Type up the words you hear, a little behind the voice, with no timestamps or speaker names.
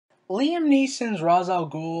Liam Neeson's Ra's al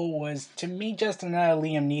Ghul was to me just another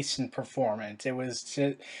Liam Neeson performance. It was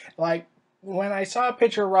like when I saw a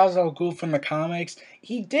picture of Ra's al Ghul from the comics,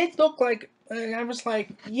 he did look like. I was like,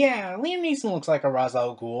 yeah, Liam Neeson looks like a Ra's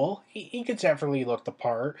al Ghul. He could definitely look the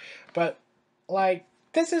part, but like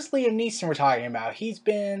this is Liam Neeson we're talking about.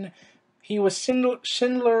 He was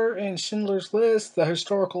Schindler in Schindler's List, the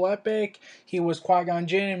historical epic. He was Qui-Gon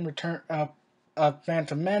Jinn in Return of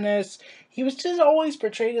Phantom Menace. He was just always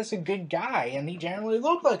portrayed as a good guy, and he generally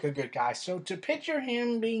looked like a good guy. So to picture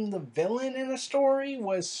him being the villain in a story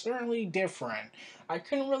was certainly different. I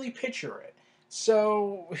couldn't really picture it.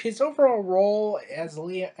 So his overall role as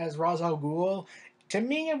Ra's al Ghul, to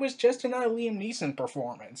me, it was just another Liam Neeson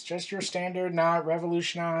performance. Just your standard, not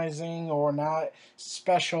revolutionizing or not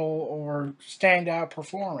special or standout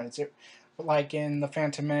performance, like in the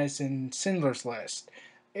Phantom Menace and Schindler's List.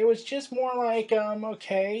 It was just more like,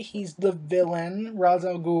 okay, he's the villain, Ra's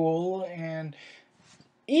al Ghul, and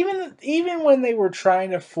even when they were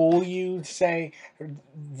trying to fool you, to say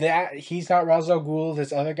that he's not Ra's al Ghul,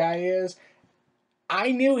 this other guy is.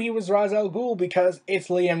 I knew he was Ra's al Ghul because it's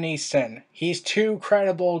Liam Neeson. He's too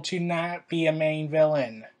credible to not be a main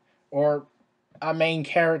villain or a main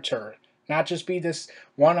character, not just be this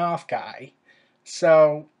one-off guy.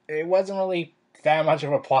 So it wasn't really that much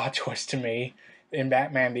of a plot twist to me in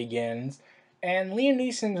Batman Begins. And Liam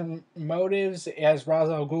Neeson's motives as Ra's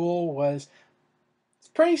al Ghul was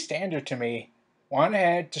pretty standard to me. One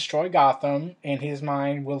had destroy Gotham. In his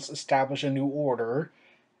mind, will establish a new order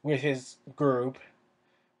with his group,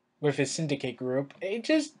 with his syndicate group. It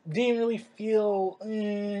just didn't really feel.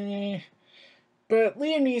 But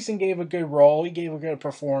Liam Neeson gave a good role. He gave a good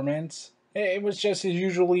performance. It was just his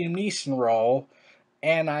usual Liam Neeson role.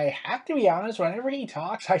 And I have to be honest, whenever he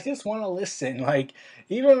talks, I just want to listen. Like,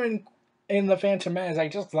 even in The Phantom Menace, I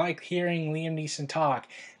just like hearing Liam Neeson talk.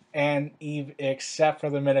 And except for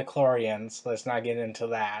the midichlorians, let's not get into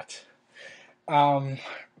that. Um,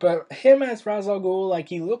 but him as Ra's al Ghul, like,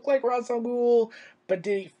 he looked like Ra's al Ghul, but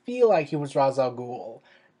did he feel like he was Ra's al Ghul?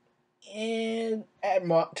 And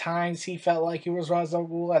at times he felt like he was Ra's al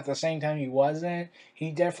Ghul. At the same time, he wasn't. He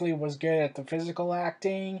definitely was good at the physical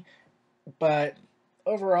acting, but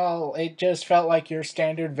overall, it just felt like your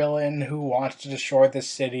standard villain who wants to destroy the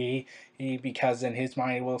city because in his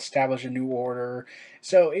mind he will establish a new order.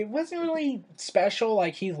 So it wasn't really special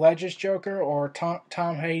like Heath Ledger's Joker or Tom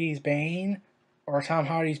Hardy's Bane or Tom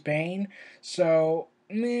Hardy's Bane. So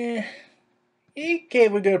meh. He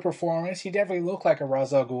gave a good performance. He definitely looked like a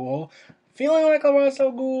Ra's al Ghul. Feeling like a Ra's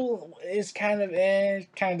al Ghul is kind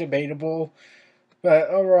of debatable. But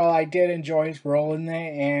overall, I did enjoy his role in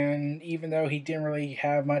it, and even though he didn't really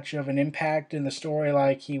have much of an impact in the story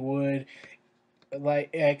like he would,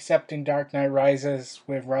 like except in Dark Knight Rises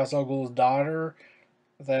with Ra's al Ghul's daughter,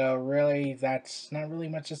 though really that's not really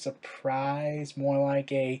much a surprise. More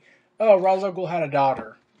like Ra's al Ghul had a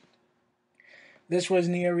daughter. This was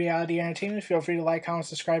Neo Reality Entertainment. Feel free to like, comment,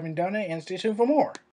 subscribe, and donate, and stay tuned for more.